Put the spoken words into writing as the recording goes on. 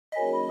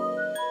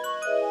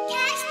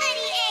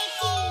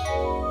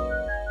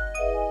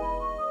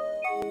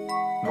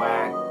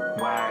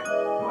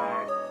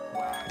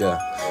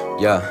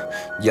yeah.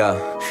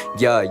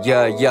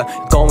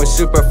 Going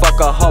super, fuck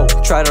a hoe.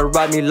 Try to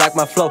ride me like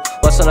my flow.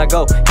 What's on I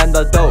go? Hand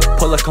the dough.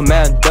 Pull a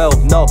commando.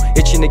 No,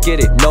 itching to get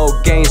it. No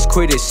games,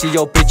 quit it. See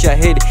your bitch, I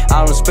hit it.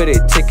 I don't spit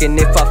it. Ticking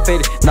if I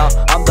fit it. Nah,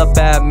 I'm the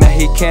bad man.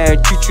 He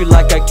can't treat you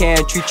like I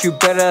can. Treat you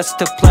better, that's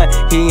the plan.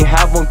 He ain't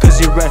have one cause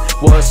he ran.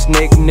 What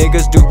snake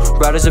niggas do?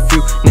 Riders a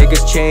few.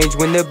 Niggas change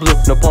when they're blue.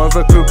 No point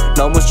of a crew.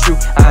 No one's true.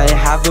 I ain't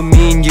having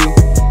me and you.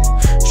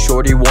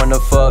 Shorty wanna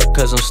fuck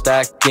cause I'm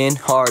stacking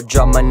hard.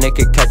 Drop my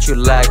naked, catch you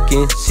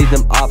lacking. See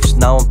them ops,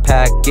 now I'm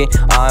packing.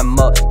 I'm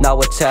up, now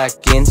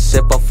attacking.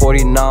 Sip a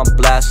 40, now I'm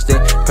blasting.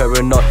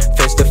 Paranoid,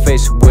 face to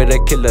face with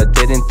a killer.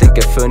 Didn't think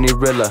it felt any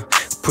realer.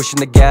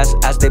 Pushing the gas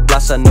as they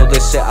blast. I know they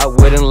said I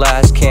wouldn't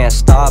last. Can't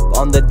stop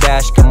on the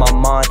dash, got my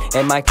mind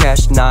and my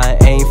cash. Nah, I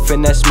ain't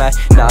finna smash.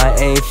 Nah, I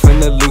ain't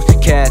finna lose.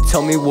 Can't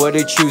tell me what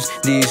to choose.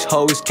 These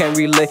hoes can't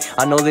relate.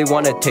 I know they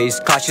wanna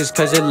taste. Cautious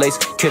cause it lace.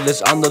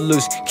 Killers on the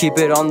loose. Keep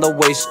it on the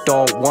waist.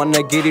 Don't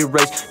wanna get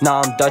erased.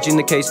 Nah, I'm dodging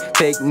the case.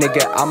 Fake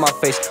nigga out my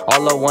face.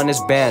 All I want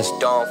is bands.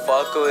 Don't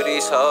fuck with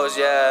these hoes,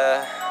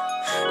 yeah.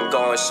 I'm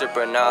going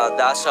super now,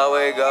 that's how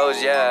it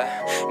goes,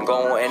 yeah. I'm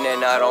going in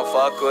and I don't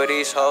fuck with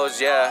these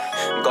hoes, yeah.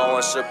 I'm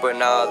going super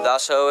now,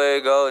 that's how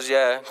it goes,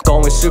 yeah.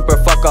 Going super,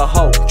 fuck a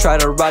hoe. Try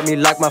to ride me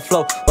like my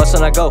flow. What's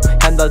on I go?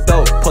 Hand the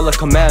dough. Pull a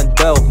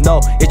commando. No,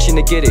 itching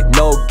to get it.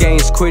 No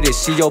games, quit it.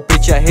 See your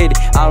bitch, I hit it.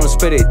 I don't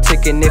spit it.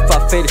 Ticking if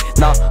I fit it.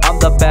 Nah, I'm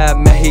the bad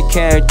man. He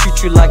can't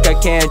treat you like I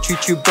can.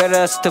 Treat you better,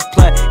 that's the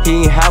plan.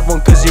 He ain't have one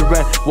cause he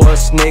ran. What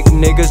snake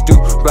niggas do?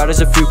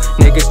 Riders a few.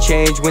 Niggas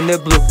change when they're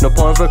blue. No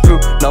point of a crew.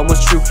 No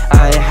one's true.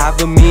 I ain't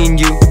having me and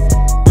you.